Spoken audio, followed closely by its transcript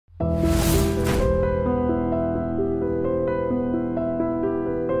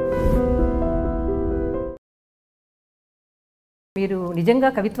మీరు నిజంగా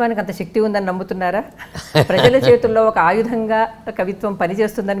కవిత్వానికి అంత శక్తి ఉందని నమ్ముతున్నారా? ప్రజల చేతుల్లో ఒక ఆయుధంగా కవిత్వం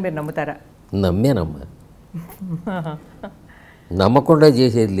పనిచేస్తుందని మీరు నమ్ముతారా? నమ్మేనమ్మా. నమ్మకుండా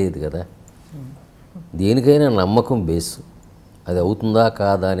చేసేది లేదు కదా. దేనికైనా నమ్మకం బేస్. అది అవుతుందా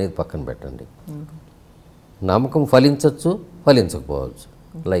కాదా అనేది పక్కన పెట్టండి. నమ్మకం ఫలించవచ్చు, ఫలించకపోవచ్చు.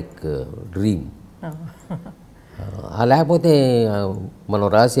 Like dream. లేకపోతే మనం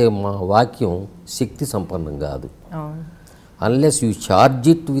రాసే వాక్యం శక్తి సంపన్నం కాదు. Unless you charge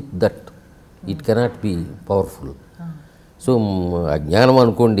it with that, it cannot be powerful. So అజ్ఞానం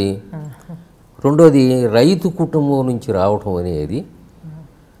అనుకోండి. రెండోది రైతు కుటుంబం నుంచి రావటం అనేది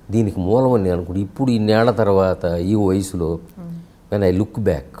దీనికి మూలమని నేను అనుకుంటే ఇప్పుడు ఇన్నేళ్ల తర్వాత ఈ వయసులో వెన్ ఐ లుక్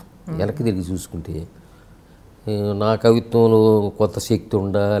బ్యాక్, వెనక్కి తిరిగి చూసుకుంటే నా కవిత్వంలో కొత్త శక్తి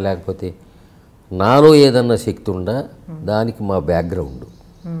ఉందా, లేకపోతే నాలో ఏదన్నా శక్తి ఉందా, దానికి మా బ్యాక్గ్రౌండ్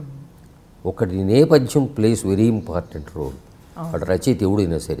ఒకటి నేపథ్యం ప్లేస్ వెరీ ఇంపార్టెంట్ రోల్. అటు రచయిత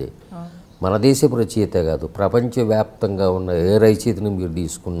ఎవడైనా సరే, మన దేశపు రచయిత కాదు, ప్రపంచవ్యాప్తంగా ఉన్న ఏ రచయితను మీరు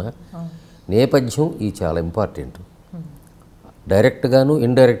తీసుకున్నా నేపథ్యం ఈ చాలా ఇంపార్టెంట్. డైరెక్ట్గాను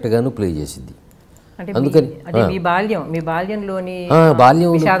ఇండైరెక్ట్గాను ప్లే చేసింది. అందుకని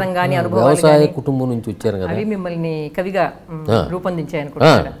వ్యవసాయ కుటుంబం నుంచి వచ్చాను కదా, మిమ్మల్ని కవిగా రూపొందించాను.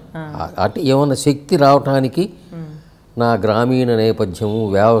 అంటే ఏమన్నా శక్తి రావటానికి నా గ్రామీణ నేపథ్యం,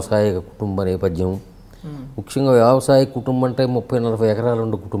 వ్యవసాయ కుటుంబ నేపథ్యం, ముఖ్యంగా వ్యవసాయ కుటుంబం అంటే 30-40 ఎకరాలు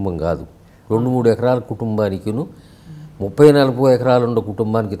ఉండే కుటుంబం కాదు. 2-3 ఎకరాల కుటుంబానికి 30-40 ఎకరాలు ఉండే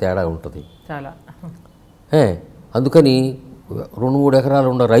కుటుంబానికి తేడా ఉంటుంది చాలా. అందుకని 2-3 ఎకరాలు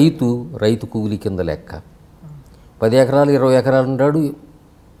ఉన్న రైతు కూలి కింద లెక్క. 10 ఎకరాలు 20 ఎకరాలు ఉన్నాడు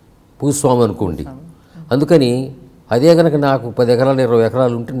భూస్వామి అనుకోండి. అందుకని అదే కనుక నాకు 10 ఎకరాలు 20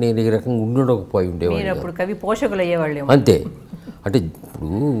 ఎకరాలు ఉంటే నేను ఈ రకంగా ఉండకపోయి ఉండేవాడు. కవి పోషకులు అయ్యేవాళ్ళు అంతే. అంటే ఇప్పుడు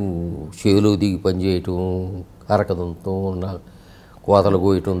చేలో దిగి పని చేయటం, అరకదంతం, కోతలు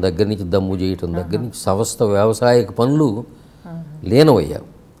కోయటం దగ్గర నుంచి, దమ్ము చేయటం దగ్గర నుంచి సమస్త వ్యవసాయక పనులు లీనమయ్యా.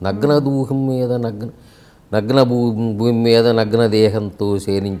 నగ్న భూమి మీద నగ్న దేహంతో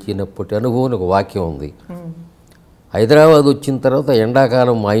సేనించినప్పటి అనుభవం ఒక వాక్యం ఉంది. హైదరాబాద్ వచ్చిన తర్వాత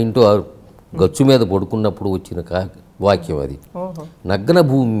ఎండాకాలం మా ఇంట్లో గచ్చు మీద పడుకున్నప్పుడు వచ్చిన వాక్యం అది. నగ్న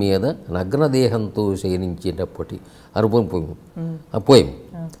భూమి మీద నగ్న దేహంతో శయనించేటప్పటి అనుభవం పోయాం.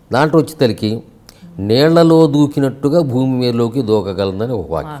 దాంట్లో వచ్చి తలికి నీళ్లలో దూకినట్టుగా భూమి మీదలోకి దూకగలదని ఒక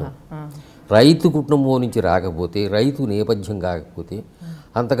వాక్యం. రైతు కుటుంబం నుంచి రాకపోతే, రైతు నేపథ్యం కాకపోతే,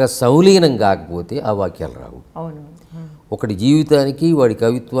 అంతగా సంలీనం కాకపోతే ఆ వాక్యాలు రావు. ఒకటి జీవితానికి వాడి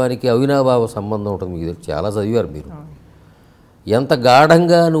కవిత్వానికి అవినాభావ సంబంధం ఉంటుంది. మీకు చాలా చదివారు మీరు. ఎంత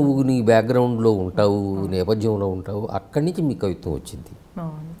గాఢంగా నువ్వు నీ బ్యాక్గ్రౌండ్లో ఉంటావు, నేపథ్యంలో ఉంటావు, అక్కడి నుంచి మీ కవిత్వం వచ్చింది.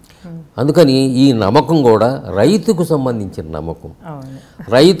 అందుకని ఈ నమ్మకం కూడా రైతుకు సంబంధించిన నమ్మకం.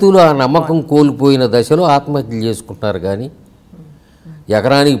 రైతులు ఆ నమ్మకం కోల్పోయిన దశలో ఆత్మహత్యలు చేసుకుంటున్నారు. కానీ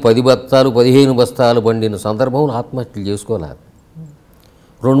ఎకరానికి 10 బస్తాలు 15 బస్తాలు పండిన సందర్భంలో ఆత్మహత్యలు చేసుకోలేదు.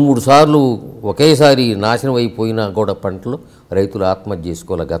 2-3 సార్లు ఒకేసారి నాశనం అయిపోయినా కూడా పంటలు రైతులు ఆత్మహత్య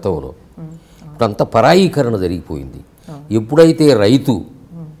చేసుకోవాలి గతంలో. ఇప్పుడంతా పరాయీకరణ జరిగిపోయింది. ఎప్పుడైతే రైతు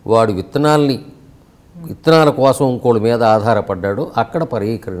వాడు విత్తనాల కోసం ఇంకోళ్ళ మీద ఆధారపడ్డాడో అక్కడ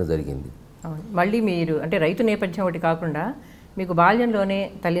పరాయీకరణ జరిగింది. మళ్ళీ మీరు అంటే రైతు నేపథ్యం ఒకటి కాకుండా మీకు బాల్యంలోనే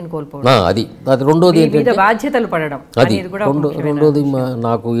తల్లిని కోల్పోవడం, అది రెండోది ఏంటంటే బాధ్యతలు పడడం. అది రెండోది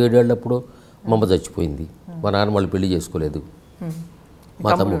నాకు 7 ఏళ్ళప్పుడు మా అమ్మ చచ్చిపోయింది. మా నాన్న మళ్ళీ పెళ్లి చేసుకోలేదు. మా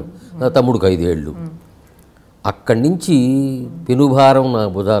తమ్ముడికి 5 ఏళ్ళు. అక్కడి నుంచి పెనుభారం నా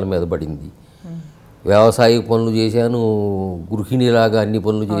భుజాల మీద పడింది. వ్యవసాయ పనులు చేశాను, గృహిణిలాగా అన్ని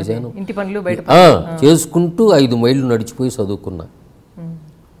పనులు చేశాను, ఇంటి పనులు చేసుకుంటూ 5 మైళ్ళు నడిచిపోయి చదువుకున్నా.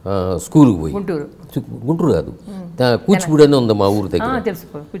 స్కూల్కి పోయి, గుంటూరు కాదు, కూచిపూడి అని ఉంది మా ఊరి దగ్గర,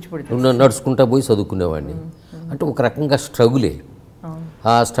 నడుచుకుంటా పోయి చదువుకునేవాడిని. అంటే ఒక రకంగా స్ట్రగులే.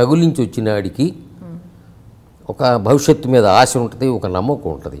 ఆ స్ట్రగుల్ నుంచి వచ్చినాడికి ఒక భవిష్యత్తు మీద ఆశ ఉంటుంది, ఒక నమ్మకం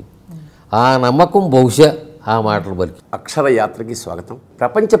ఉంటుంది. ఆ నమ్మకం బహుశా ఆ మాటలు బలికి. అక్షర యాత్రకి స్వాగతం.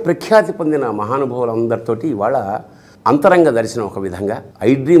 ప్రపంచ ప్రఖ్యాతి పొందిన మహానుభావులందరితోటి ఇవాళ అంతరంగ దర్శనం ఒక విధంగా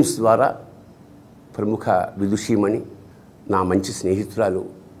iDreams ద్వారా ప్రముఖ విదుషీమణి, నా మంచి స్నేహితురాలు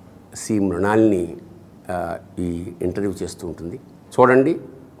సి మృణాలిని ఈ ఇంటర్వ్యూ చేస్తూ ఉంటుంది. చూడండి,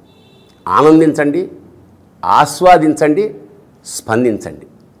 ఆనందించండి, ఆస్వాదించండి, స్పందించండి.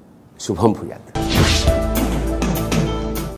 శుభం భూయాత్.